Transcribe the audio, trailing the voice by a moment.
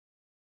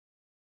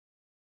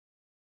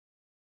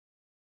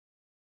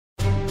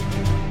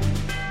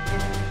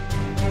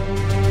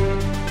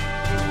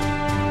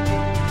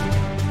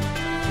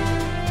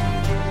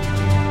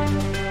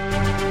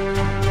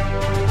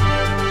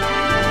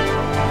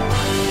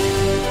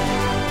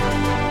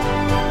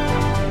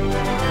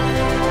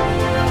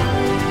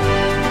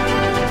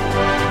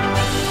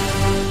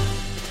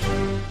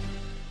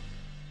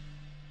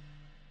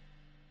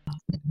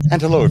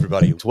And hello,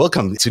 everybody.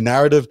 Welcome to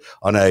Narrative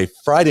on a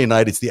Friday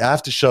night. It's the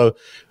after show.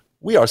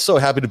 We are so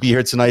happy to be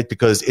here tonight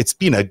because it's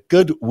been a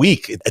good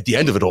week. At the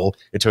end of it all,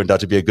 it turned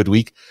out to be a good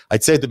week.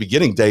 I'd say at the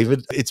beginning,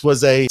 David, it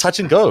was a touch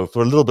and go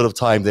for a little bit of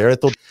time there. I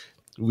thought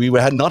we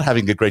were not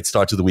having a great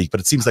start to the week, but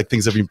it seems like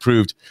things have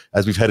improved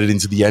as we've headed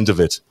into the end of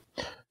it.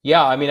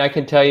 Yeah, I mean, I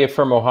can tell you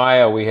from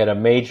Ohio, we had a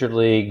major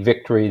league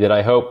victory that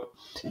I hope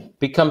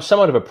becomes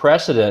somewhat of a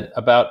precedent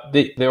about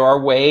there are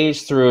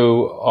ways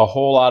through a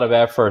whole lot of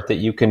effort that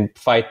you can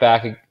fight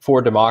back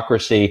for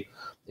democracy.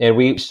 And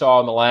we saw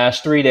in the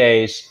last 3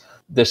 days,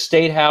 the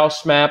state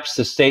house maps,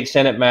 the state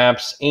senate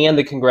maps, and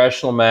the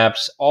congressional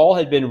maps all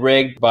had been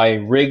rigged by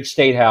a rigged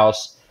state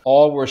house.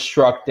 All were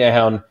struck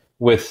down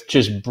with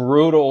just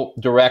brutal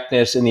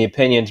directness in the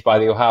opinions by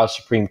the Ohio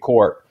Supreme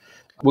Court.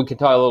 We can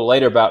talk a little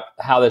later about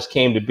how this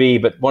came to be,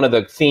 but one of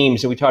the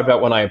themes that we talked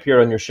about when I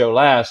appeared on your show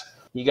last,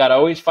 you got to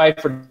always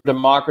fight for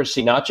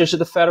democracy, not just at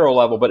the federal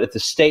level, but at the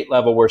state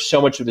level where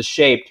so much of it is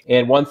shaped.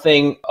 And one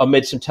thing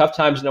amid some tough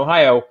times in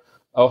Ohio,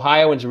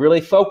 Ohioans really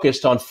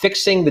focused on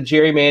fixing the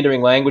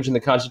gerrymandering language in the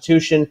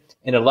Constitution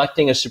and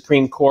electing a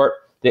Supreme Court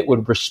that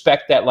would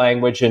respect that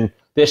language. And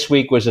this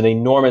week was an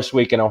enormous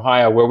week in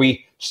Ohio where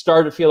we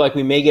started to feel like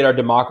we may get our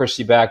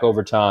democracy back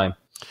over time.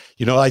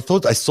 You know, I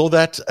saw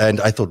that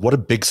and I thought what a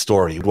big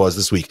story it was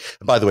this week.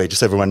 And by the way, just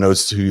so everyone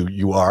knows who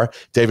you are,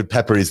 David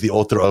Pepper is the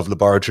author of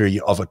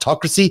Laboratory of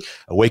Autocracy,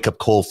 a wake-up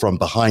call from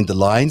behind the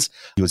lines.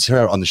 He was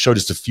here on the show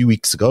just a few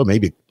weeks ago,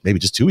 maybe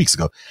just 2 weeks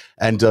ago.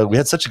 And we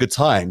had such a good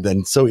time.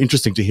 Then so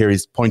interesting to hear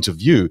his point of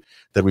view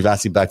that we've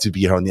asked him back to be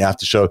here on the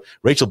after show.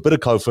 Rachel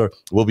Bitecofer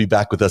will be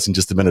back with us in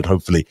just a minute,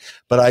 hopefully.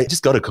 But I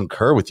just got to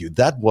concur with you.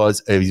 That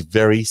was a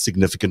very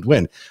significant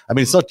win. I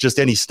mean, it's not just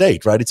any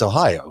state, right? It's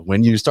Ohio.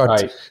 When you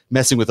start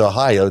messing with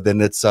Ohio, then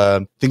it's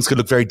things could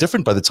look very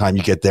different by the time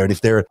you get there. And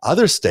if there are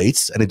other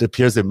states, and it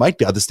appears there might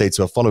be other states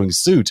who are following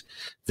suit,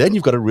 then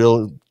you've got a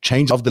real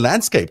change of the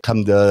landscape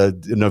come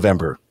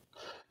November.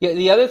 Yeah,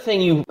 the other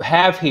thing you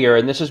have here,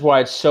 and this is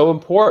why it's so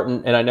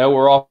important, and I know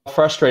we're all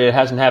frustrated it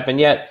hasn't happened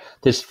yet,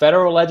 this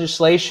federal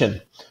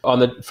legislation on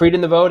the Freedom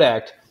to Vote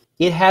Act,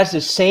 it has the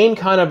same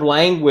kind of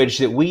language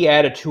that we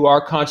added to our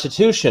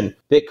Constitution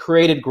that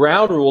created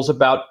ground rules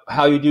about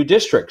how you do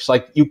districts.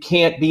 Like you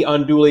can't be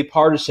unduly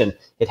partisan.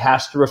 It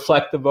has to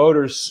reflect the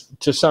voters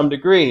to some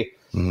degree.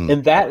 Mm-hmm.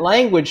 And that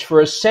language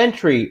for a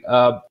century,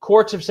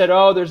 courts have said,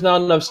 oh, there's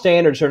not enough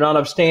standards or not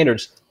enough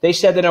standards. They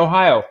said in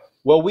Ohio,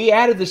 well, we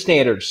added the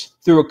standards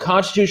through a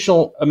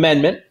constitutional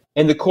amendment,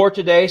 and the court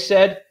today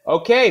said,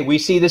 okay, we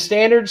see the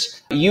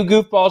standards. You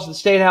goofballs at the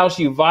State House,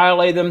 you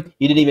violate them.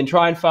 You didn't even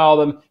try and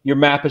follow them. Your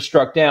map is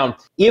struck down.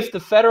 If the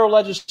federal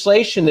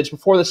legislation that's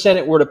before the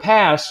Senate were to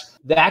pass,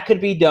 that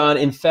could be done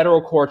in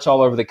federal courts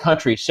all over the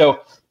country. So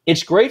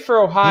it's great for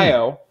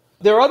Ohio.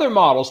 There are other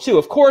models, too.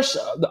 Of course,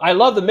 I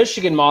love the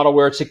Michigan model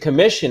where it's a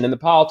commission and the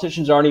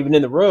politicians aren't even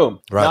in the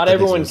room. Right, not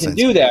everyone can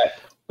do that.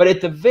 But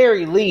at the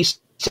very least,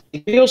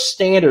 real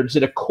standards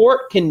that a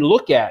court can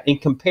look at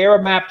and compare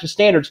a map to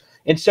standards.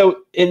 And so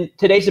in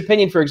today's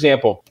opinion, for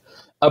example,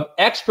 an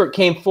expert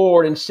came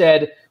forward and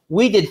said,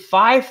 we did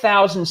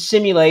 5,000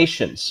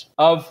 simulations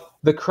of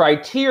the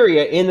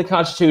criteria in the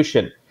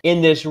Constitution.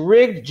 In this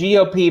rigged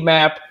GOP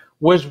map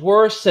was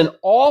worse than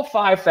all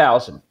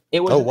 5,000.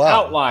 It was an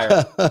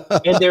outlier.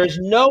 And there's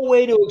no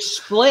way to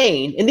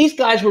explain. And these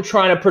guys were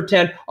trying to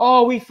pretend,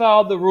 oh, we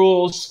followed the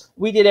rules.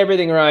 We did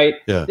everything right.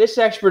 Yeah. This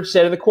expert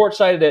said, and the court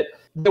cited it,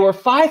 there were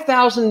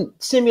 5,000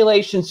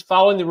 simulations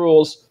following the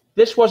rules.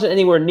 This wasn't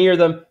anywhere near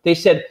them. They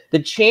said the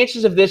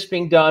chances of this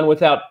being done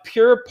without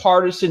pure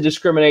partisan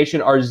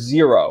discrimination are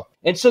zero.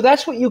 And so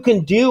that's what you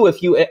can do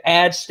if you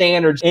add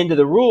standards into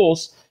the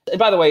rules. And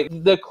by the way,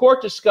 the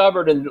court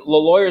discovered, and the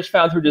lawyers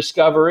found through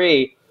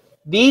discovery,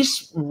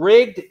 these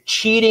rigged,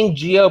 cheating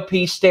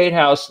GOP state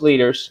house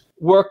leaders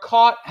were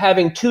caught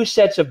having two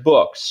sets of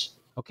books,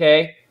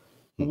 okay?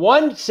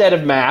 One set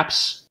of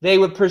maps they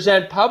would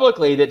present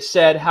publicly that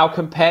said how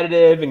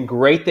competitive and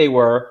great they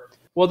were.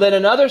 Well, then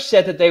another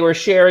set that they were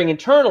sharing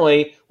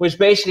internally was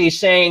basically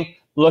saying,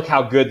 look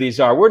how good these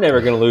are. We're never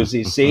going to lose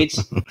these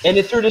seats.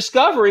 And through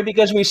discovery,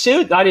 because we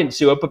sued, I didn't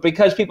sue it, but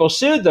because people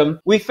sued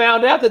them, we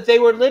found out that they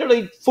were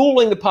literally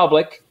fooling the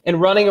public and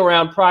running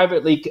around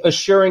privately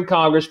assuring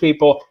Congress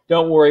people,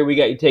 don't worry, we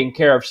got you taken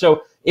care of.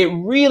 So it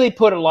really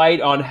put a light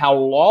on how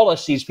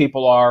lawless these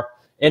people are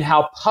and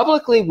how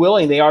publicly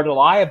willing they are to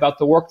lie about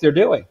the work they're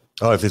doing.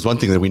 Oh, if there's one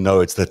thing that we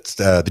know, it's that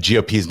the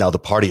GOP is now the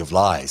party of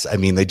lies. I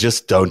mean, they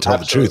just don't tell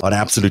the truth on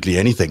absolutely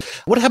anything.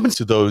 What happens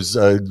to those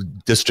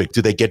districts?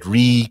 Do they get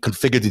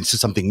reconfigured into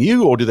something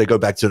new, or do they go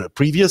back to the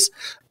previous?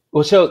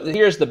 Well, so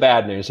here's the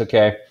bad news,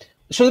 okay?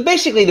 So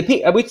basically,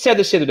 we said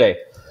this the other day.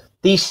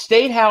 These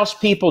state house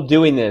people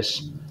doing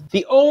this,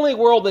 the only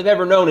world they've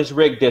ever known is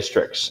rigged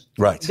districts.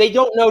 Right. They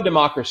don't know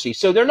democracy.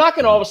 So they're not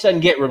going to all of a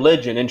sudden get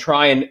religion and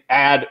try and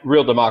add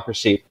real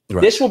democracy. Right.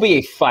 This will be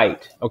a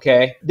fight,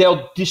 okay?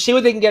 They'll see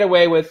what they can get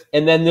away with,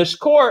 and then this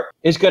court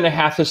is going to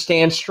have to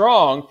stand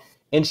strong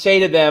and say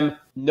to them,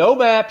 no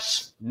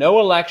maps,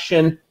 no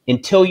election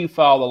until you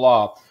follow the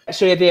law.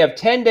 So they have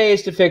 10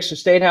 days to fix the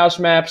state house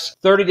maps,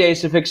 30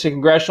 days to fix the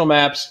congressional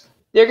maps.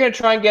 They're going to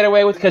try and get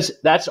away with it because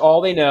that's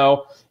all they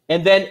know.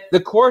 And then the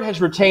court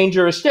has retained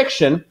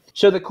jurisdiction.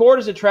 So the court,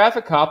 as a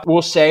traffic cop,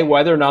 will say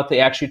whether or not they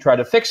actually try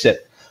to fix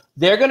it.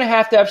 They're going to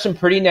have some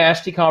pretty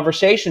nasty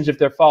conversations if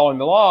they're following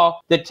the law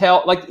that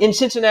tell, like in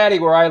Cincinnati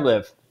where I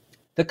live,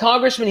 the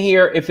congressman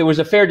here, if it was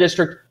a fair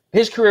district,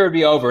 his career would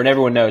be over and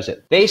everyone knows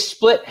it. They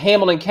split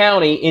Hamilton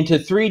County into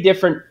 3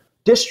 different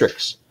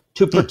districts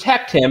to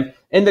protect him.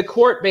 And the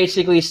court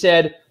basically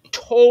said,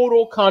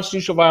 total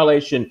constitutional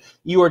violation.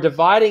 You are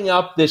dividing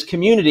up this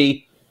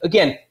community.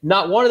 Again,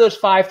 not one of those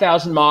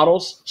 5,000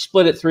 models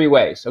split it 3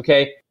 ways,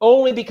 okay?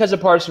 Only because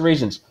of partisan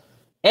reasons.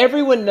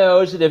 Everyone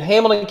knows that if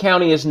Hamilton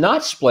County is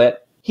not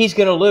split, he's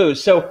going to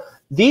lose. So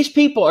these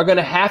people are going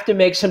to have to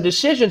make some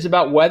decisions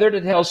about whether to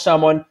tell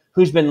someone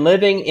who's been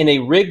living in a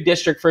rigged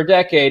district for a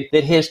decade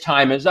that his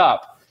time is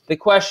up. The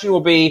question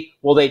will be,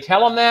 will they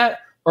tell him that?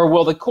 Or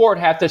will the court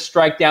have to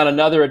strike down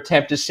another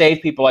attempt to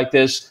save people like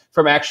this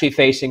from actually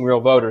facing real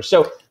voters?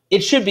 So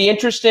it should be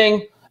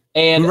interesting.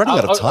 And we're running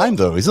out of time,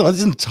 though.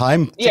 Isn't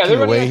time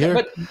ticking away here?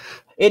 But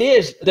it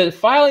is. The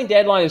filing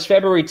deadline is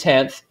February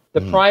 10th.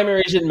 The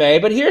primary is in May.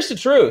 But here's the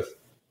truth.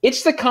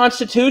 It's the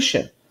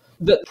Constitution.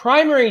 The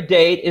primary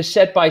date is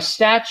set by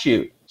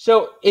statute.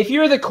 So if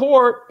you're the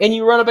court and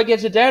you run up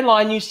against a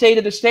deadline, you say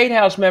to the State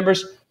House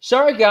members,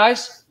 sorry,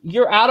 guys,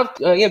 you're out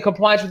of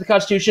compliance with the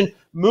Constitution.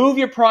 Move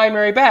your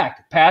primary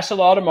back. Pass a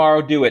law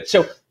tomorrow. Do it.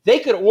 So they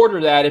could order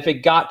that if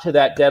it got to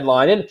that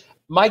deadline. And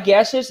my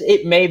guess is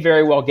it may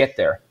very well get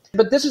there.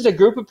 But this is a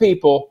group of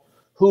people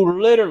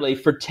who literally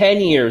for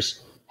 10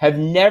 years have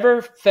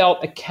never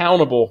felt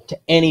accountable to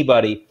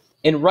anybody.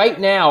 And right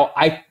now,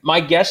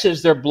 my guess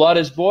is their blood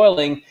is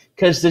boiling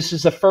because this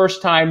is the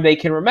first time they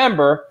can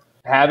remember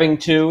having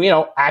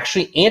to,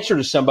 actually answer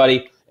to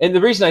somebody. And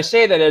the reason I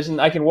say that is,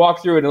 and I can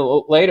walk through it a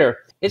little later,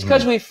 it's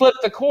because we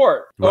flipped the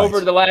court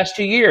over the last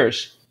 2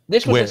 years.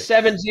 This was a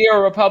 7-0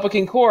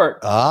 Republican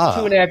court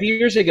 2.5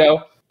 years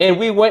ago. And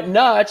we went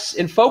nuts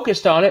and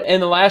focused on it.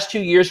 In the last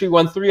 2 years, we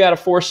won 3 out of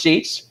 4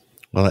 seats.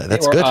 Well,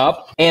 that's good.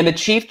 And the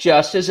Chief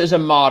Justice is a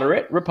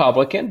moderate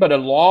Republican, but a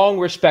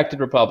long-respected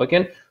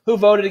Republican who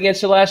voted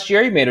against the last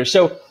gerrymander.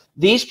 So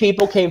these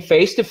people came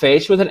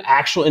face-to-face with an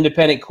actual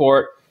independent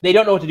court. They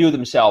don't know what to do with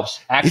themselves.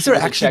 Is there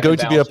actually going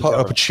to be an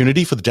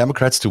opportunity for the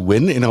Democrats to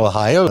win in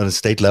Ohio on a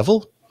state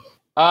level?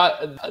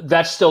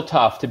 That's still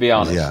tough, to be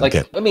honest.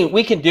 Yeah,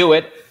 we can do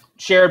it.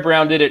 Sherrod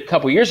Brown did it a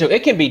couple years ago.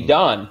 It can be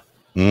done.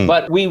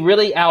 But we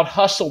really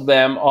out-hustled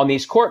them on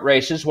these court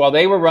races while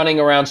they were running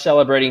around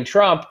celebrating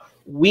Trump.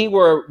 We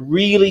were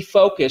really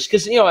focused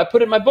because, I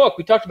put it in my book.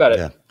 We talked about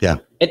it. Yeah.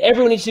 And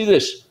everyone needs to do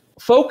this.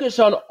 Focus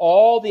on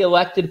all the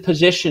elected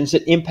positions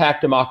that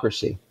impact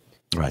democracy.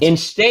 Right. In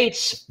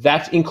states,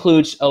 that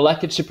includes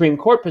elected Supreme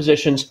Court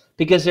positions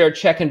because they're a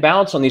check and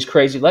balance on these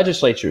crazy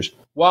legislatures.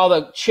 While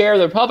the chair of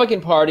the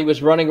Republican Party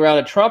was running around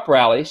at Trump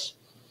rallies,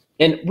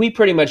 and we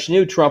pretty much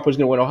knew Trump was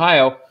going to win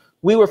Ohio,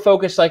 we were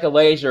focused like a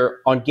laser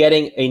on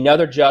getting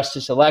another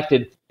justice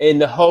elected in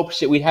the hopes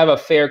that we'd have a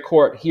fair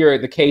court here,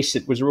 the case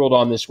that was ruled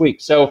on this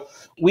week. So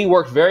we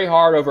worked very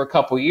hard over a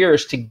couple of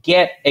years to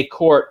get a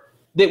court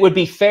that would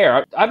be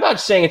fair. I'm not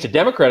saying it's a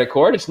Democratic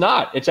court. It's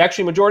not. It's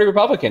actually majority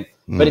Republican,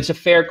 but it's a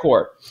fair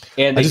court,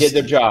 and they did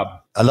their job.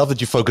 I love that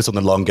you focus on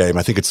the long game.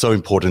 I think it's so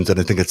important, and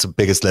I think it's the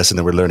biggest lesson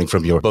that we're learning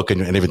from your book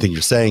and everything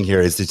you're saying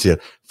here is to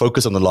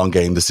focus on the long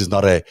game. This is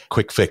not a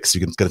quick fix.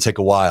 It's going to take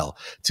a while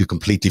to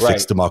completely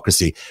fix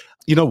democracy.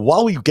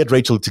 While we get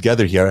Rachel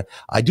together here,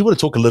 I do want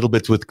to talk a little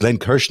bit with Glenn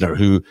Kirshner,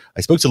 who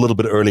I spoke to a little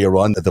bit earlier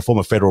on, the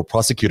former federal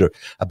prosecutor,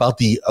 about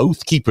the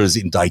Oath Keepers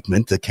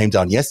indictment that came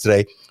down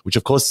yesterday, which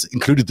of course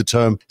included the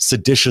term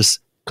seditious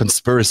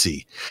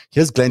conspiracy.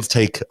 Here's Glenn's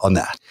take on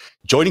that.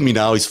 Joining me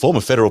now is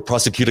former federal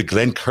prosecutor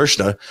Glenn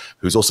Kirshner,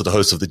 who's also the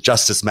host of the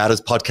Justice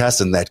Matters podcast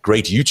and that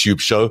great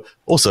YouTube show,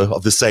 also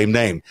of the same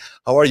name.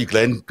 How are you,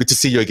 Glenn? Good to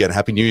see you again.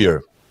 Happy New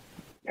Year.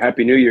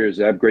 Happy New Year,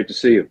 Zeb. Great to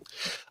see you.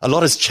 A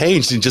lot has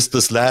changed in just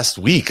this last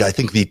week. I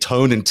think the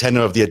tone and tenor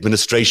of the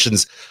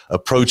administration's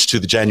approach to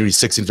the January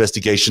 6th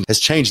investigation has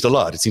changed a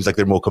lot. It seems like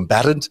they're more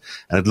combatant,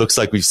 and it looks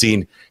like we've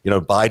seen,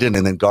 Biden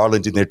and then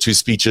Garland in their 2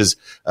 speeches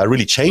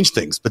really change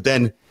things. But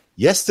then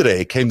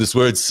yesterday came this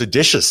word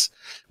seditious,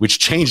 which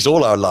changed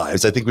all our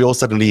lives. I think we all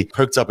suddenly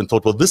perked up and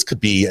thought, well, this could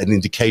be an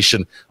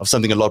indication of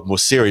something a lot more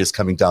serious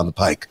coming down the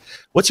pike.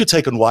 What's your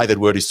take on why that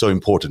word is so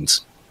important?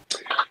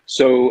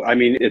 So,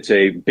 it's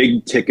a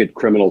big ticket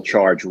criminal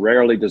charge.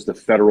 Rarely does the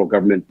federal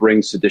government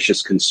bring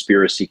seditious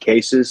conspiracy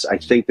cases. I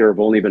think there have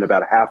only been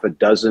about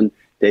 6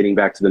 dating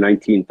back to the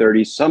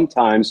 1930s.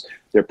 Sometimes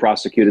they're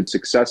prosecuted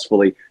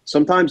successfully.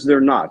 Sometimes they're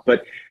not.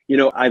 But,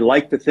 I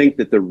like to think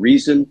that the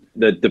reason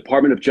the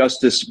Department of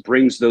Justice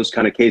brings those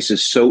kind of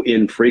cases so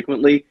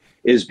infrequently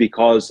is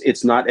because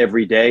it's not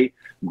every day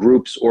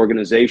groups,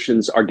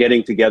 organizations are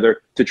getting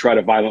together to try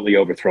to violently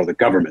overthrow the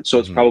government. So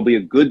it's probably a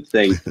good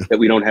thing that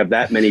we don't have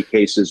that many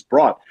cases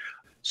brought.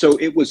 So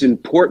it was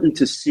important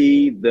to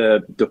see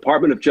the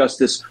Department of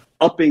Justice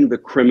upping the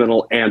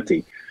criminal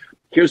ante.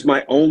 Here's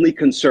my only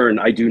concern.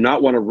 I do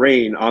not want to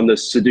rain on the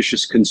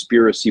seditious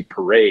conspiracy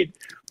parade.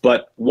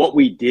 But what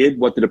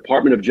the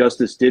Department of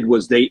Justice did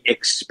was they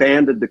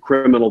expanded the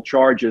criminal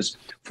charges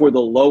for the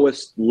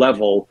lowest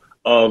level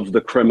of the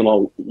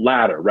criminal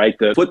ladder, right?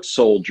 The foot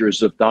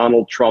soldiers of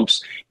Donald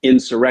Trump's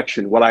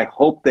insurrection. What I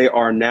hope they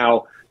are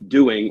now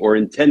doing or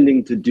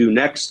intending to do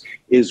next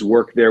is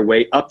work their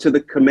way up to the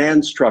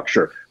command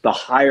structure, the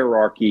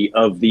hierarchy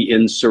of the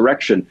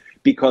insurrection.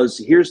 Because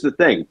here's the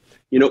thing,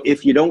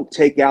 if you don't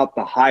take out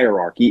the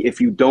hierarchy, if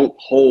you don't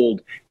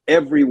hold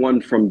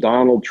everyone from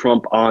Donald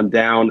Trump on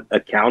down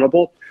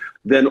accountable,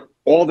 then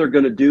all they're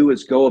going to do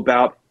is go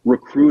about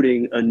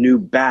recruiting a new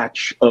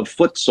batch of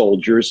foot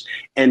soldiers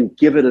and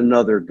give it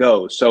another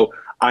go. So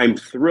I'm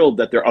thrilled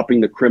that they're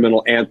upping the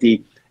criminal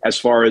ante as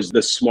far as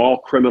the small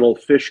criminal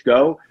fish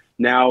go.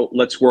 Now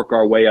let's work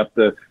our way up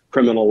the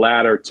criminal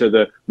ladder to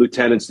the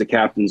lieutenants, the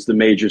captains, the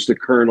majors, the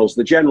colonels,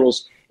 the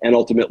generals, and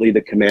ultimately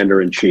the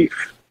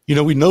commander-in-chief.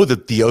 We know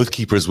that the Oath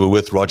Keepers were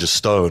with Roger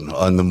Stone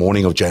on the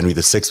morning of January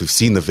the 6th. We've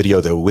seen the video.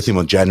 They were with him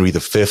on January the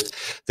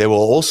 5th. They were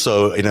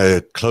also in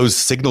a closed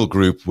signal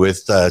group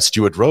with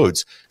Stuart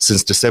Rhodes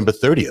since December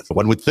 30th.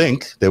 One would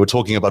think they were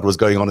talking about what's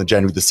going on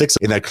January the 6th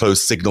in that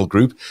closed signal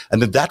group,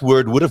 and that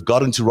word would have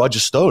gotten to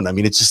Roger Stone. I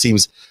mean, it just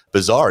seems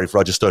bizarre if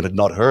Roger Stone had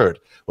not heard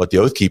what the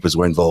Oath Keepers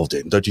were involved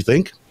in, don't you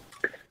think?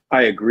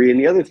 I agree. And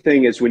the other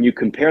thing is when you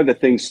compare the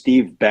things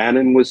Steve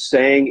Bannon was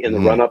saying in the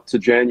run-up to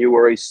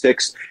January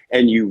 6th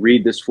and you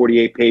read this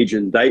 48-page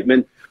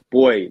indictment,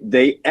 boy,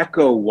 they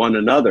echo one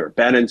another.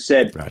 Bannon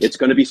said, It's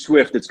going to be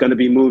swift, it's going to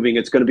be moving,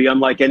 it's going to be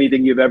unlike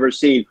anything you've ever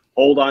seen.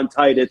 Hold on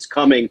tight, it's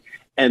coming.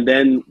 And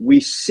then we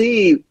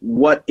see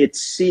what it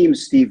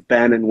seems Steve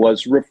Bannon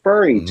was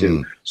referring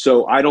to.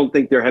 So I don't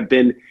think there have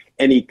been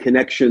any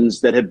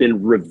connections that have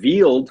been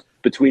revealed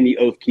between the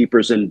Oath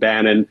Keepers and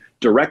Bannon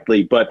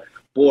directly, but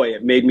boy,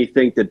 it made me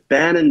think that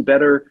Bannon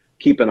better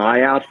keep an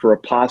eye out for a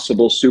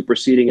possible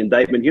superseding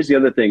indictment. Here's the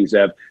other thing,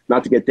 Zev,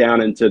 not to get down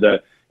into the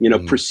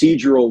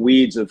procedural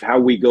weeds of how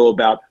we go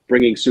about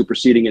bringing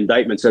superseding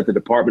indictments at the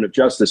Department of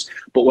Justice.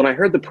 But when I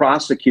heard the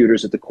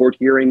prosecutors at the court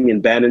hearing in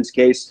Bannon's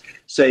case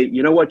say,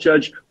 you know what,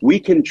 Judge, we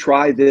can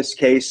try this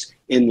case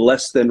in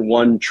less than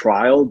one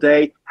trial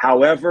day.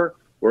 However,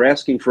 we're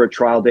asking for a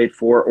trial date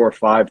 4 or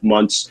 5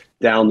 months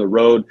down the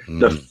road.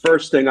 The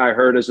first thing I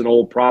heard as an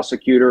old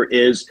prosecutor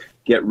is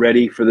get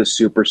ready for the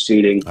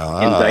superseding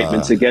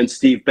indictments against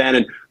Steve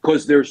Bannon,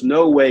 because there's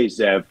no way,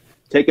 Zev,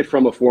 take it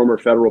from a former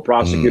federal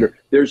prosecutor,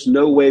 there's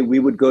no way we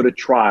would go to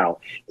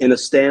trial in a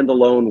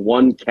standalone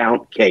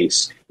one-count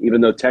case, even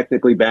though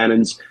technically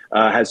Bannon's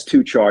has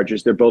 2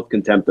 charges. They're both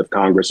contempt of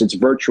Congress. It's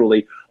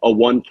virtually a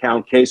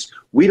one-count case.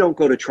 We don't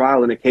go to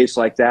trial in a case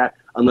like that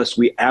unless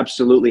we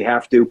absolutely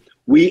have to.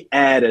 We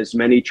add as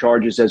many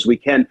charges as we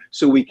can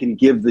so we can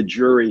give the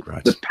jury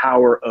the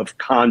power of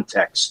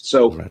context.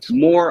 So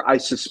more, I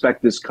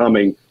suspect, is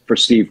coming for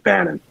Steve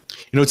Bannon.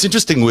 It's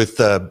interesting with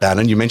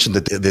Bannon. You mentioned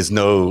that there's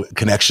no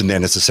connection there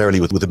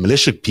necessarily with the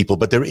militia people,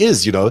 but there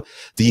is,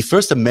 the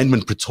First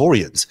Amendment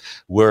Praetorians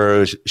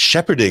were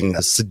shepherding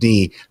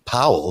Sidney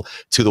Powell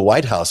to the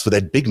White House for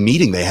that big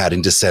meeting they had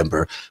in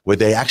December, where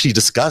they actually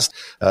discussed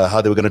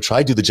how they were going to try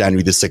to do the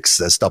January the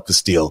 6th Stop the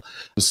Steal.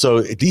 So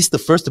at least the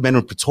First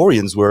Amendment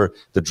Praetorians were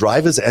the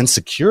drivers and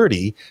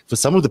security for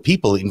some of the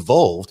people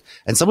involved.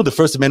 And some of the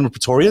First Amendment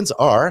Praetorians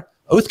are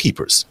Oath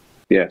Keepers.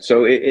 Yeah,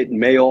 so it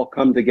may all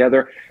come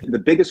together. The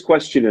biggest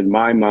question in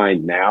my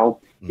mind now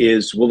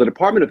is, will the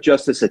Department of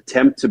Justice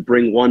attempt to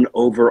bring one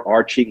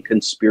overarching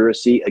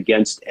conspiracy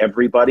against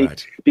everybody?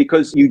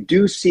 Because you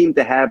do seem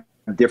to have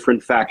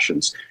different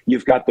factions.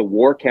 You've got the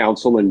War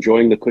Council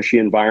enjoying the cushy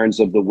environs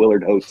of the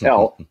Willard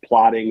Hotel,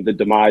 plotting the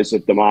demise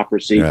of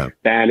democracy,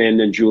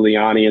 Bannon and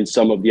Giuliani and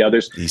some of the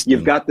others.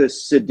 You've got the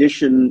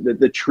sedition,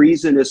 the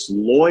treasonous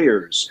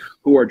lawyers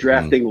who are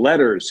drafting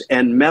letters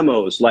and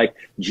memos like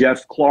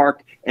Jeff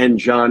Clark and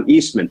John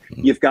Eastman.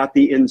 You've got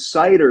the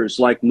insiders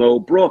like Mo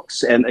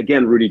Brooks and,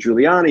 again, Rudy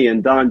Giuliani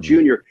and Don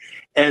Jr.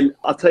 And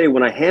I'll tell you,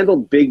 when I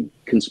handled big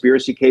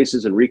conspiracy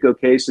cases and RICO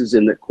cases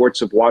in the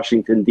courts of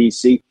Washington,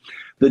 D.C.,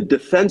 the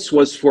defense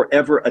was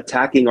forever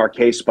attacking our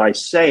case by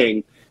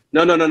saying,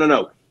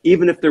 no.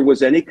 Even if there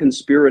was any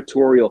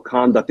conspiratorial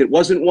conduct, it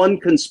wasn't one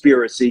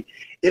conspiracy.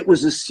 It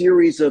was a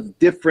series of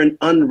different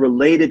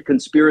unrelated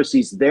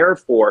conspiracies.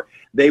 Therefore,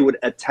 they would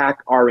attack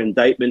our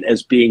indictment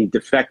as being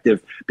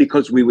defective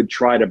because we would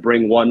try to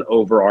bring one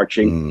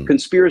overarching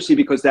conspiracy,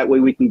 because that way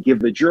we can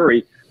give the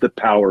jury the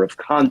power of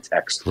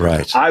context.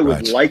 I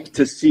would like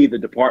to see the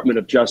Department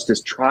of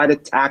Justice try to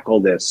tackle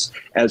this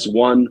as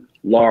one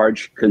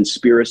large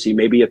conspiracy,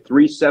 maybe a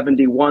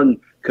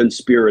 371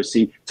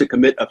 conspiracy to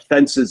commit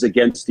offenses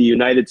against the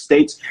United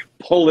States,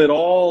 pull it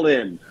all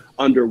in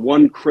under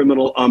one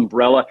criminal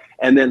umbrella,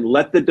 and then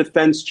let the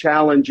defense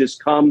challenges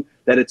come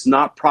that it's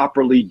not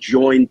properly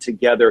joined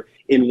together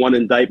in one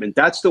indictment.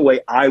 That's the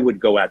way I would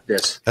go at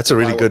this. That's a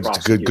really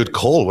good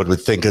call. One would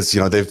think, as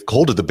they've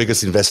called it the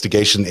biggest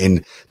investigation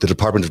in the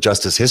Department of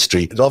Justice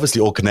history. It obviously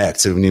all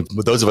connects. I mean,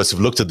 those of us who've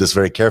looked at this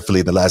very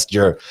carefully in the last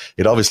year,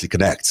 it obviously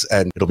connects,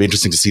 and it'll be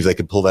interesting to see if they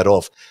can pull that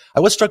off.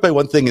 I was struck by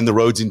one thing in the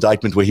Rhodes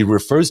indictment where he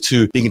refers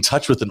to being in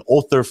touch with an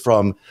author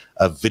from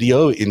a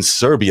video in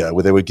Serbia,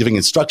 where they were giving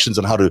instructions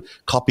on how to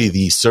copy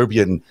the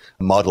Serbian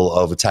model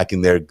of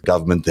attacking their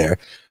government there.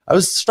 I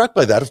was struck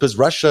by that because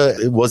Russia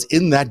was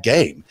in that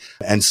game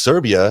and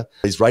Serbia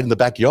is right in the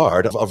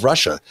backyard of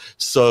Russia.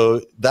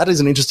 So that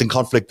is an interesting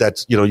conflict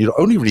that, you'd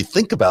only really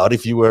think about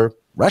if you were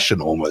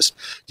Russian almost.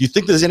 Do you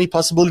think there's any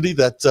possibility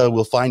that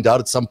we'll find out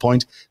at some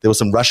point there was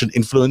some Russian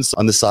influence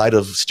on the side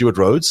of Stuart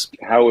Rhodes?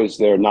 How is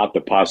there not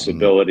the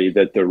possibility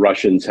that the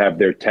Russians have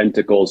their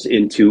tentacles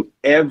into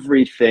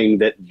everything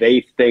that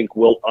they think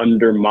will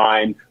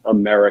undermine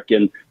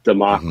American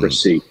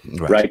democracy,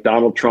 right?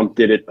 Donald Trump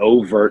did it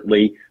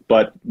overtly,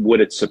 but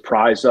would it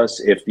surprise us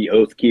if the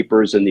Oath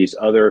Keepers and these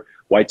other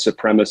white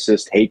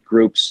supremacist hate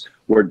groups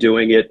were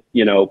doing it,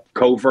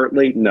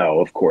 covertly? No,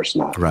 of course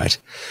not. Right.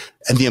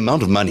 And the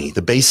amount of money,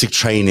 the basic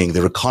training,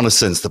 the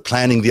reconnaissance, the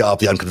planning, the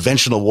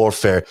unconventional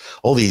warfare,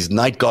 all these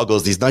night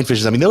goggles, these night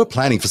visions. I mean, they were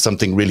planning for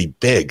something really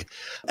big.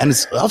 And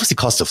it's obviously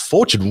cost a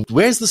fortune.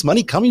 Where's this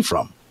money coming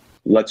from?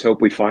 Let's hope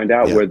we find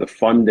out where the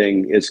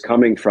funding is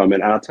coming from.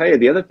 And I'll tell you,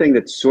 the other thing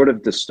that sort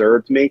of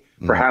disturbed me,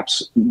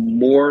 perhaps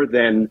more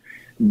than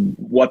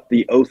what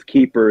the Oath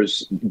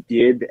Keepers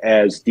did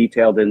as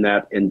detailed in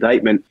that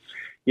indictment,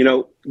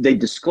 they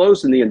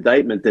disclosed in the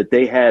indictment that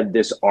they had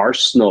this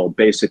arsenal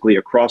basically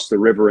across the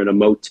river in a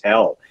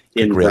motel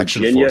in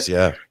Virginia.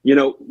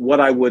 Force, what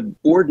I would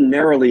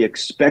ordinarily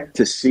expect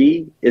to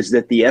see is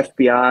that the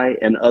FBI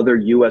and other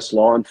U.S.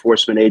 law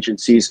enforcement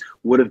agencies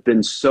would have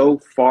been so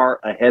far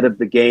ahead of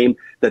the game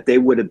that they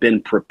would have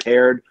been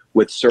prepared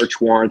with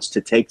search warrants to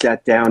take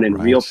that down in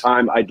real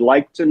time. I'd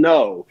like to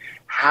know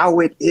how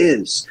it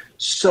is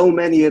so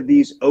many of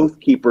these Oath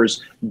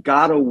Keepers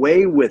got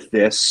away with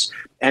this,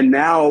 and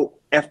now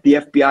the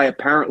FBI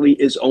apparently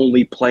is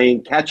only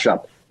playing catch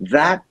up.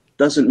 That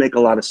doesn't make a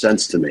lot of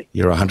sense to me.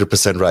 You're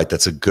 100% right.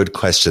 That's a good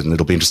question.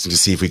 It'll be interesting to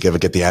see if we ever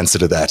get the answer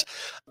to that.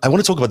 I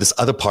want to talk about this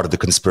other part of the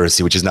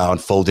conspiracy, which is now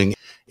unfolding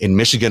in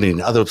Michigan and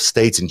in other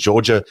states, in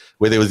Georgia,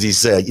 where there was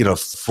these,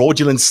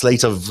 fraudulent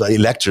slate of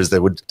electors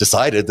that would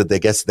decided that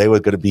they were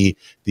going to be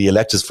the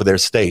electors for their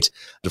state,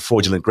 the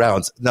fraudulent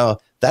grounds. Now,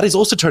 that is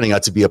also turning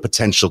out to be a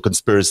potential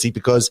conspiracy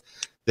because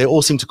they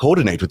all seem to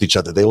coordinate with each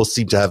other. They all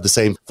seem to have the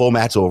same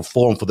format or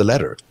form for the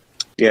letter.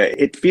 Yeah,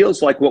 it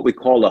feels like what we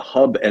call a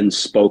hub and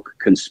spoke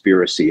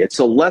conspiracy. It's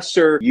a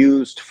lesser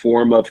used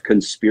form of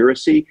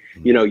conspiracy.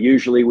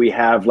 Usually we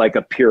have like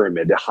a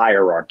pyramid, a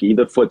hierarchy,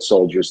 the foot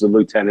soldiers, the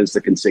lieutenants,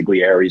 the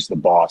consiglieres, the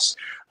boss.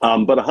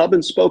 But a hub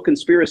and spoke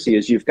conspiracy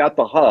is you've got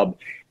the hub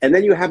and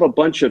then you have a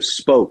bunch of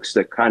spokes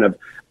that kind of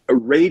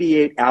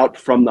radiate out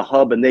from the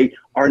hub, and they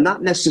are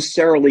not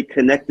necessarily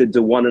connected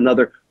to one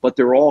another, but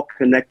they're all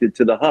connected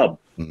to the hub.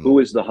 Who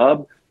is the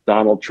hub?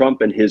 Donald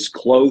Trump and his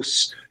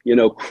close,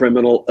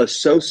 criminal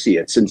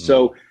associates. And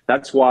so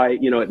that's why,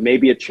 it may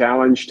be a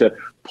challenge to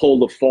pull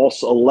the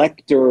false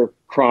elector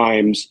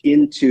crimes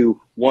into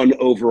one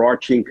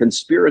overarching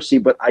conspiracy,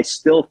 but I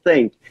still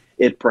think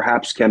it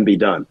perhaps can be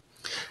done.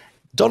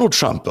 Donald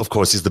Trump, of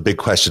course, is the big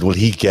question. Will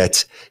he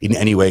get in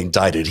any way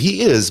indicted?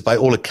 He is, by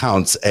all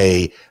accounts,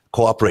 a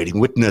cooperating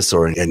witness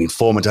or an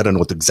informant. I don't know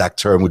what the exact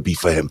term would be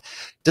for him.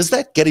 Does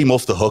that get him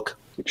off the hook?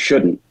 It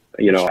shouldn't.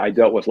 I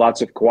dealt with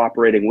lots of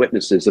cooperating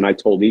witnesses, and I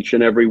told each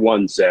and every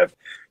one, Zev,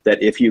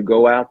 that if you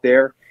go out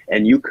there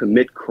and you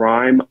commit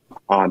crime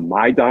on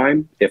my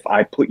dime, if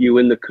I put you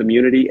in the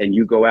community and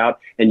you go out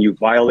and you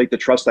violate the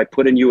trust I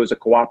put in you as a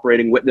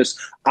cooperating witness,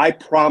 I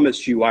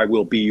promise you I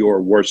will be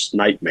your worst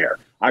nightmare.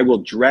 I will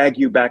drag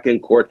you back in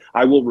court.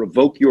 I will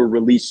revoke your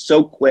release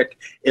so quick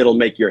it'll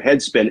make your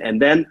head spin.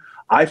 And then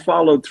I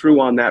followed through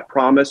on that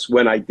promise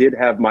when I did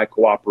have my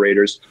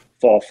cooperators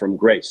fall from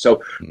grace.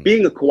 So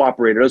being a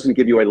cooperator doesn't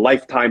give you a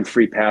lifetime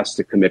free pass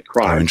to commit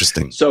crime. Oh,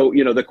 interesting. So,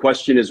 the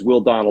question is, will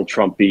Donald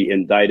Trump be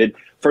indicted?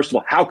 First of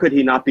all, how could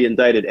he not be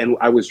indicted? And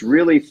I was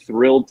really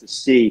thrilled to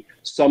see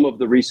some of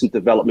the recent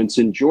developments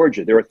in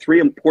Georgia. There are three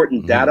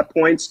important data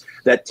points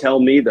that tell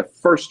me the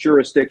first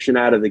jurisdiction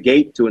out of the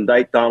gate to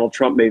indict Donald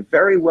Trump may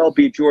very well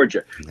be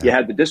Georgia. Yeah. You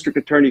had the District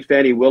Attorney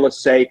Fani Willis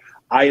say,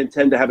 I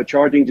intend to have a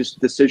charging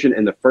decision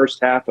in the first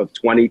half of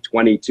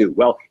 2022.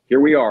 Well, here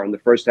we are in the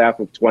first half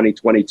of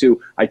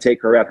 2022. I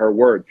take her at her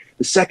word.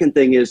 The second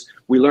thing is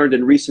we learned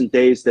in recent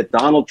days that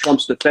Donald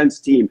Trump's defense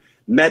team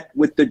met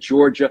with the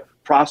Georgia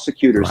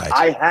prosecutors. Right.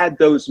 I had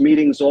those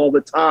meetings all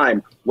the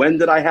time. When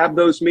did I have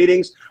those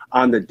meetings?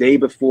 On the day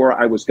before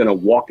I was going to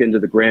walk into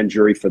the grand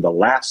jury for the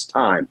last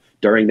time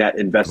during that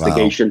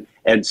investigation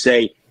and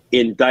say,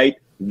 indict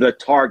the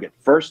target.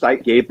 First, I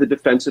gave the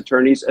defense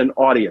attorneys an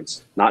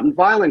audience, not in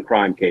violent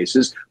crime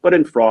cases, but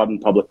in fraud and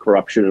public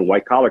corruption and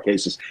white collar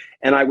cases.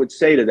 And I would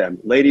say to them,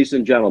 ladies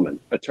and gentlemen,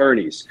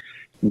 attorneys,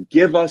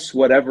 give us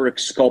whatever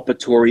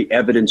exculpatory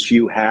evidence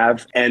you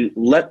have and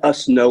let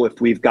us know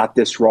if we've got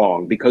this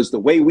wrong, because the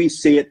way we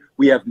see it,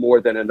 we have more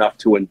than enough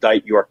to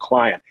indict your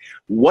client.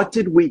 What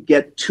did we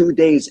get 2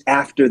 days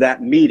after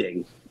that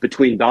meeting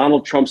between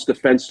Donald Trump's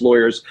defense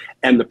lawyers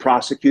and the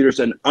prosecutors?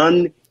 An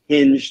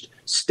unhinged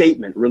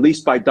statement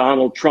released by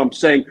Donald Trump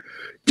saying,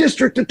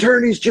 district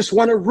attorneys just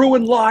want to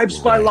ruin lives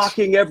by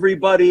locking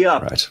everybody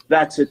up. Right.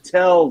 That's a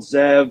tell,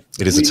 Zev.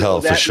 It is a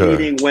tell for sure. That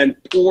meeting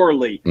went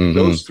poorly.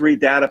 Those 3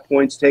 data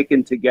points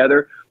taken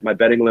together, my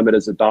betting limit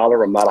is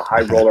 $1. I'm not a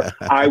high roller.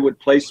 I would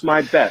place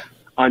my bet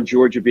on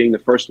Georgia being the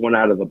first one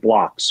out of the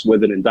blocks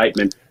with an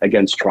indictment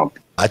against Trump.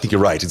 I think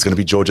you're right. It's going to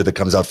be Georgia that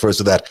comes out first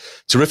with that.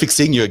 Terrific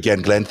seeing you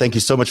again, Glenn. Thank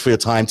you so much for your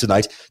time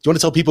tonight. Do you want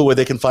to tell people where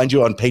they can find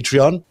you on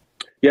Patreon?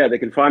 Yeah, they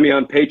can find me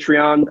on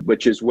Patreon,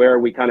 which is where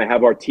we kind of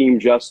have our Team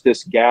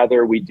Justice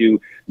gather. We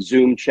do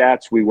Zoom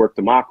chats. We work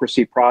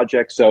democracy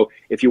projects. So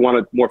if you want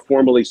to more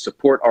formally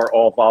support our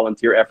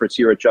all-volunteer efforts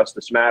here at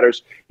Justice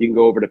Matters, you can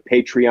go over to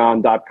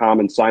patreon.com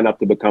and sign up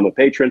to become a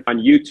patron. On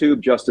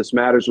YouTube, Justice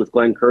Matters with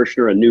Glenn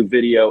Kirshner, a new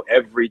video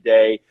every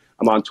day.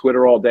 I'm on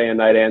Twitter all day and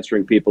night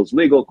answering people's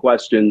legal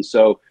questions.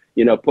 So,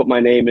 put my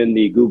name in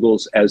the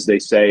Googles, as they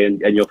say,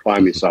 and you'll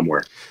find me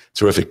somewhere.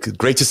 Terrific.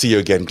 Great to see you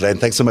again, Glenn.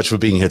 Thanks so much for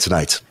being here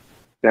tonight.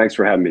 Thanks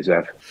for having me,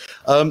 Zev.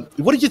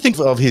 What did you think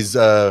of his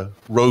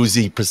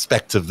rosy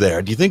perspective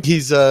there? Do you think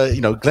he's,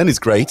 Glenn is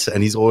great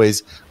and he's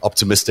always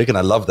optimistic, and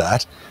I love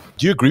that.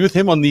 Do you agree with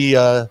him on the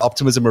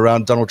optimism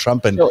around Donald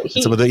Trump and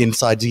some of the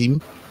inside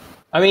team?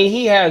 I mean,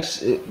 he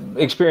has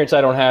experience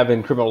I don't have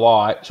in criminal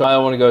law, so I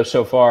don't want to go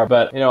so far.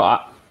 But,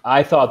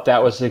 I thought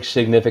that was a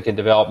significant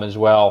development as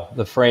well,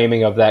 the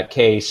framing of that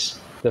case,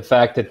 the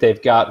fact that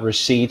they've got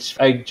receipts.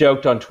 I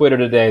joked on Twitter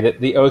today that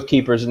the Oath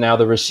Keepers are now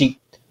the receipt.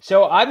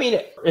 So, I mean,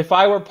 if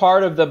I were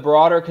part of the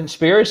broader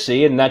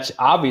conspiracy, and that's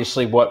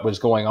obviously what was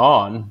going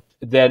on,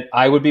 then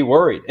I would be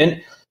worried.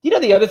 And,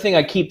 the other thing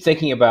I keep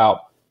thinking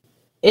about,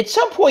 at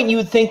some point you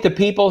would think the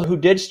people who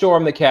did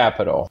storm the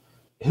Capitol,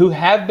 who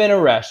have been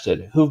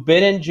arrested, who've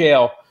been in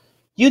jail,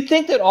 you'd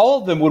think that all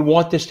of them would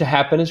want this to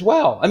happen as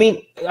well. I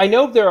mean, I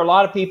know there are a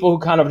lot of people who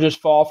kind of just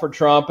fall for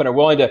Trump and are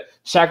willing to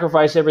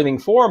sacrifice everything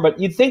for him, but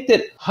you'd think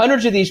that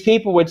hundreds of these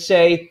people would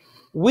say,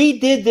 we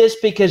did this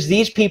because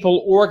these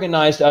people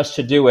organized us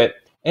to do it.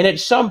 And at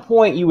some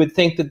point, you would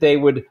think that they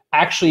would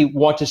actually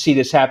want to see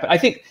this happen. I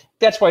think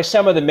that's why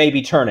some of them may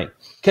be turning,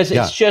 because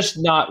it's just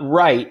not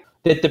right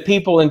that the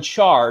people in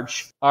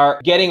charge are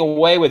getting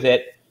away with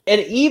it. And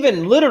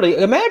even literally,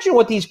 imagine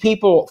what these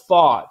people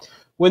thought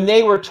when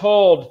they were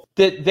told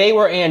that they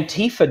were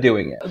Antifa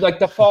doing it, like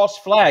the false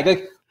flag.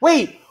 Like,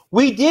 wait,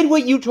 we did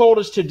what you told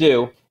us to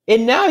do,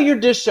 and now you're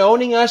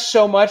disowning us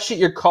so much that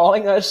you're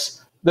calling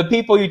us the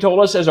people you told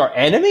us as our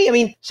enemy? I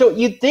mean, so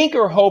you'd think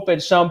or hope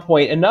at some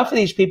point enough of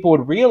these people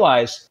would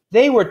realize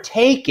they were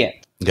taken.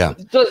 Yeah.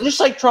 Just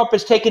like Trump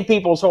has taken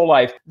people's whole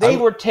life. They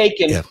were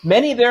taken. Yeah.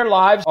 Many of their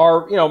lives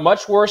are,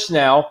 much worse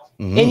now.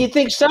 Mm-hmm. And you'd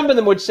think some of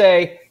them would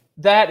say,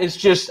 that is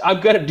just, I'm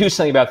going to do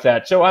something about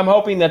that. So I'm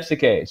hoping that's the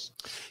case.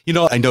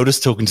 I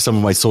noticed talking to some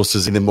of my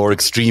sources in the more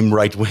extreme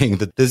right wing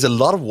that there's a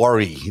lot of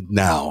worry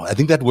now. I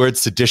think that word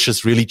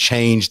seditious really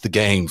changed the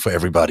game for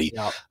everybody.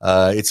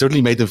 Yeah. It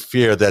certainly made them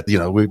fear that,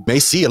 we may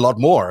see a lot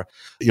more,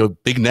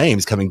 big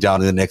names coming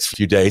down in the next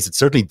few days. It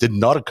certainly did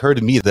not occur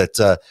to me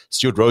that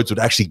Stewart Rhodes would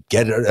actually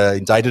get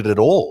indicted at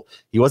all.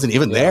 He wasn't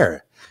even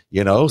there.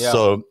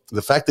 So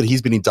the fact that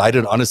he's been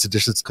indicted on a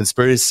seditious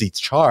conspiracy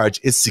charge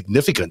is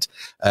significant.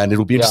 And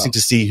it'll be interesting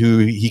to see who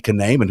he can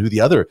name and who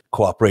the other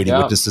cooperating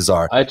witnesses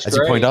are. As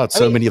you point out,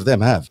 many of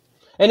them have.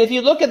 And if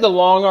you look at the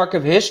long arc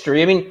of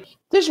history,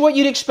 this is what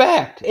you'd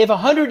expect. If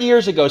 100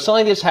 years ago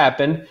something like this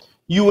happened,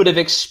 you would have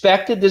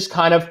expected this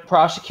kind of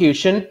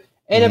prosecution.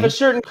 And if a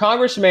certain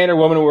congressman or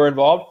woman were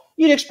involved,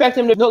 you'd expect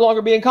them to no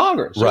longer be in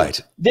Congress. Right.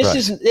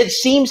 It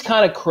seems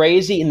kind of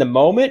crazy in the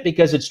moment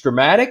because it's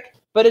dramatic.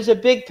 But as a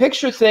big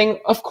picture thing,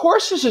 of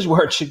course, this is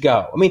where it should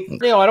go. I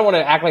don't want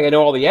to act like I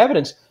know all the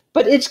evidence,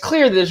 but it's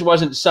clear that this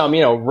wasn't some,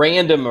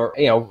 random or,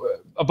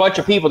 a bunch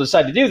of people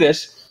decided to do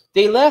this.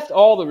 They left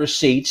all the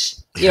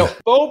receipts.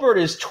 Boebert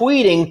is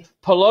tweeting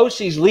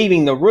Pelosi's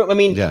leaving the room.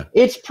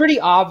 It's pretty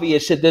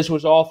obvious that this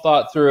was all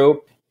thought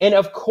through. And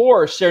of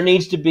course, there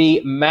needs to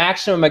be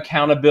maximum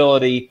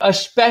accountability,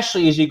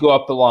 especially as you go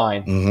up the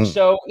line. Mm-hmm.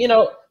 So,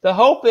 the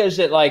hope is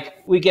that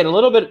we get a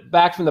little bit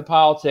back from the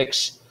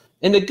politics.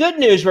 And the good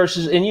news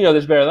versus, and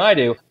this better than I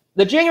do,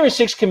 the January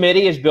 6th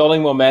committee is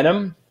building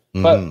momentum,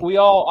 but we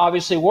all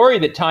obviously worry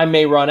that time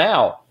may run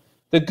out.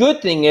 The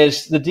good thing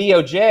is the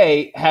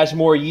DOJ has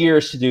more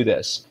years to do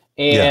this,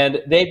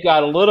 and they've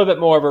got a little bit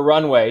more of a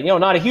runway,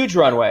 not a huge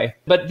runway,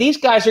 but these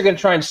guys are going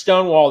to try and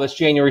stonewall this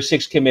January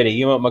 6th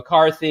committee,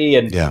 McCarthy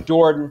and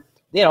Jordan.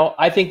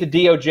 I think the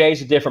DOJ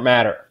is a different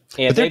matter.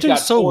 And but they're doing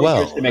so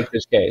well to make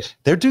this case.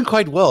 They're doing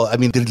quite well.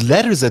 The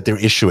letters that they're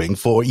issuing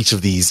for each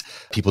of these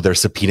people they're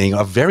subpoenaing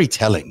are very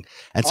telling.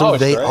 And so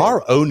they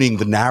are owning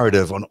the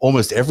narrative on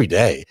almost every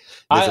day.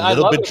 There's a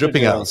little bit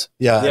dripping out.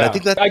 Yeah. And I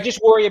think that I just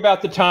worry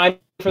about the time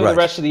for the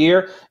rest of the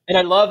year. And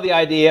I love the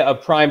idea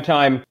of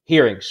primetime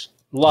hearings.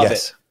 Love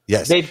it.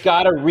 Yes. They've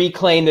got to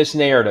reclaim this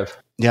narrative.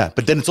 Yeah,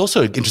 but then it's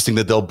also interesting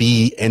that they'll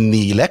be in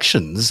the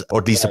elections, or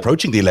at least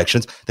approaching the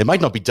elections. They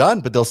might not be done,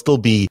 but they'll still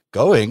be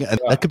going, and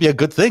that could be a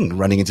good thing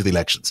running into the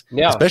elections,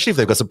 especially if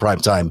they've got some prime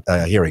time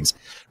hearings.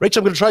 Rachel,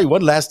 I'm going to try you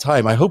one last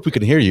time. I hope we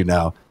can hear you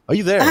now. Are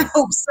you there? I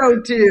hope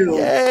so too.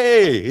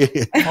 Yay!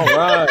 All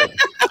right.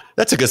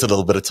 That took us a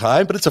little bit of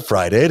time, but it's a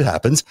Friday. It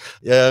happens.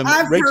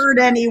 I've heard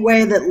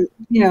anyway that,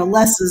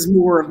 less is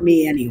more of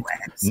me anyway.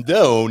 So.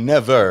 No,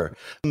 never.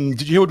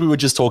 Did you hear what we were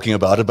just talking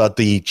about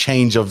the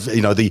change of,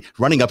 the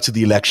running up to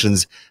the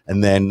elections,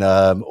 and then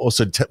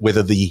also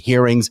whether the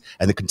hearings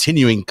and the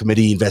continuing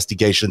committee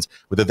investigations,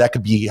 whether that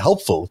could be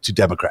helpful to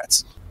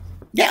Democrats?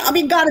 Yeah,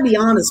 got to be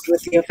honest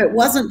with you. If it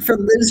wasn't for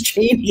Liz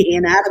Cheney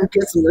and Adam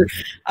Kinzinger,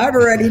 I'd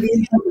already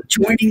be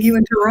joining you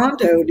in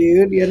Toronto,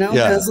 dude,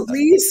 because at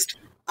least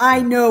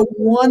I know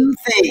one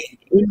thing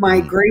in my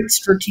great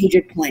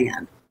strategic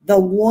plan, the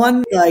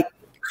one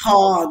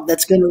cog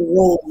that's going to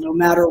roll no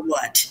matter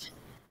what.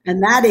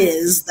 And that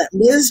is that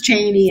Liz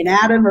Cheney and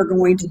Adam are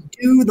going to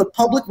do the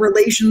public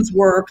relations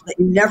work that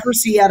you never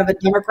see out of a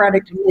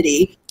Democratic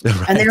committee.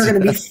 Right. And they're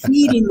going to be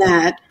feeding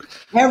that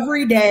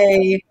every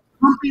day,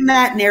 pumping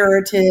that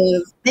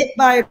narrative bit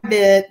by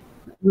bit.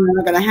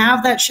 They're going to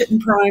have that shit in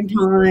prime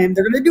time.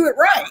 They're going to do it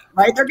right?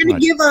 They're going to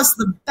give us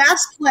the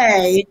best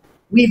play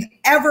we've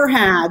ever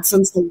had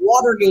since the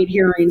Watergate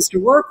hearings to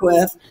work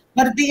with.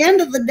 But at the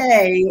end of the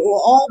day, it will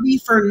all be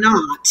for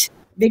naught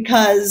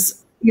because,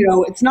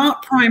 it's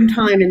not prime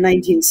time in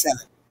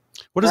 1970.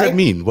 What does that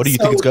mean? What do you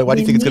think it's going? Why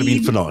do you think it's going to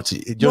be for naught?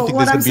 You don't think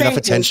there's going to be enough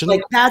attention?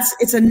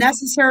 It's a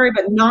necessary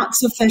but not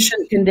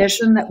sufficient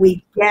condition that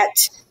we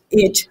get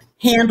it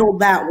handled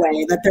that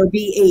way, that there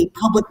be a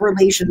public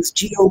relations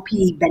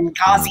GOP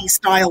Benghazi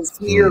style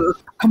fear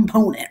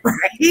component,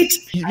 right?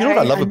 You know what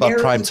I love about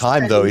prime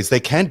time, though, is they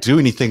can't do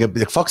anything.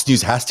 Fox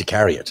News has to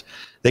carry it.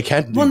 They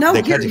can't.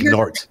 They can't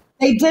ignore it.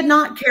 They did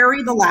not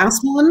carry the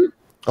last one.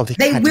 Oh,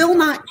 they will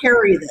not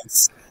carry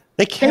this.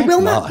 They can't. They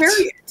will not carry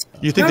it.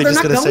 You think they're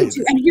just going to say?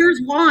 And here's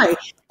why.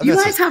 You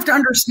guys have to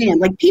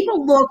understand.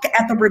 People look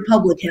at the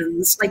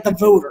Republicans, the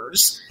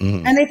voters,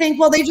 and they think,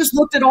 well, they just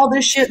looked at all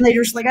this shit and they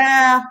just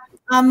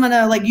I'm going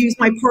to use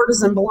my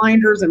partisan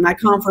blinders and my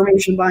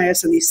confirmation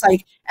bias and these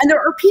psych. And there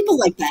are people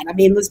like that.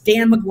 This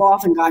Dan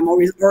McLaughlin guy I'm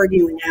always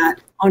arguing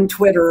at on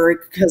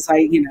Twitter because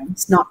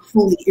it's not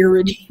fully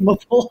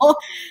irredeemable.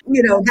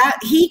 That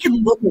he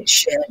can look at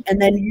shit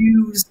and then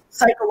use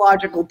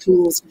psychological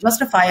tools to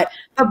justify it.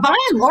 But by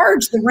and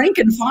large, the rank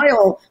and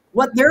file,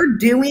 what they're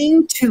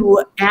doing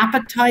to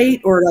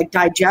appetite or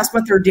digest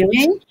what they're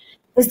doing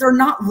is they're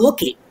not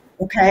looking.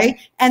 Okay.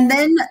 And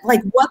then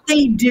what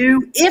they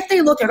do, if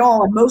they look at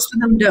all, and most of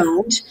them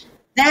don't,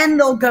 then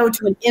they'll go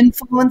to an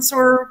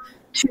influencer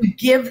to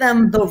give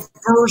them the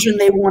version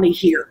they want to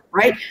hear.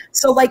 Right.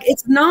 So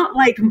it's not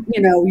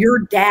your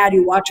dad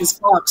who watches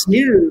Fox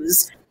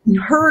News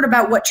heard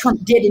about what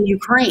Trump did in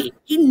Ukraine.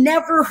 He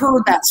never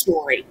heard that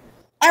story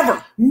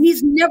ever.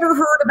 He's never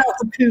heard about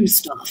the coup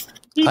stuff.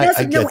 He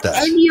doesn't know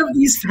any of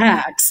these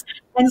facts.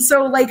 And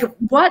so,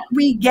 what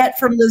we get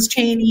from Liz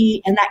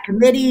Cheney and that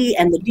committee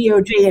and the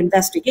DOJ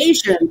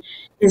investigation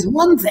is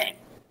one thing.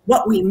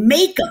 What we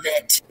make of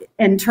it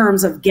in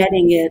terms of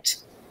getting it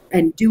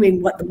and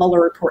doing what the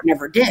Mueller report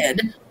never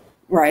did,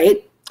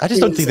 right? I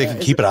just don't think they can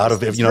keep it out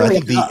of it. I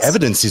think the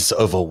evidence is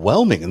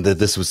overwhelming and that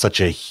this was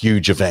such a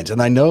huge event. And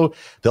I know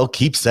they'll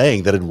keep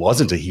saying that it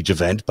wasn't a huge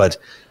event, but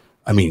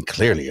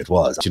clearly it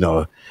was.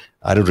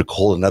 I don't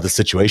recall another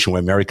situation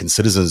where American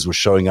citizens were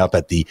showing up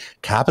at the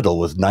Capitol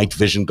with night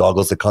vision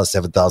goggles that cost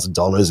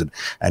 $7,000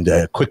 and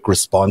a quick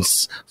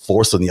response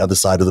force on the other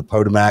side of the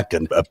Potomac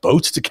and a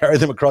boat to carry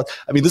them across.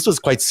 This was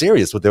quite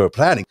serious what they were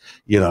planning.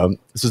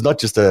 This was not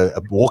just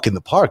a walk in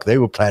the park. They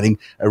were planning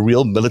a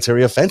real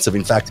military offensive.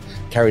 In fact,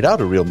 carried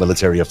out a real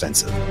military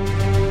offensive.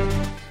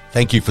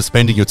 Thank you for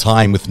spending your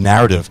time with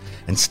Narrative,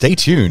 and stay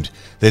tuned.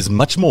 There's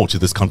much more to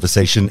this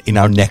conversation in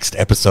our next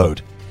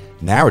episode.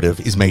 Narrative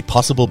is made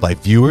possible by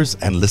viewers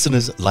and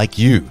listeners like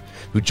you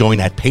who join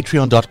at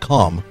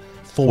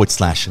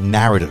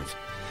patreon.com/narrative.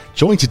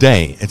 Join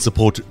today and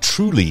support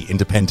truly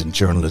independent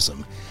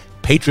journalism.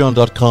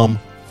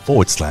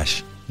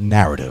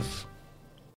 Patreon.com/narrative.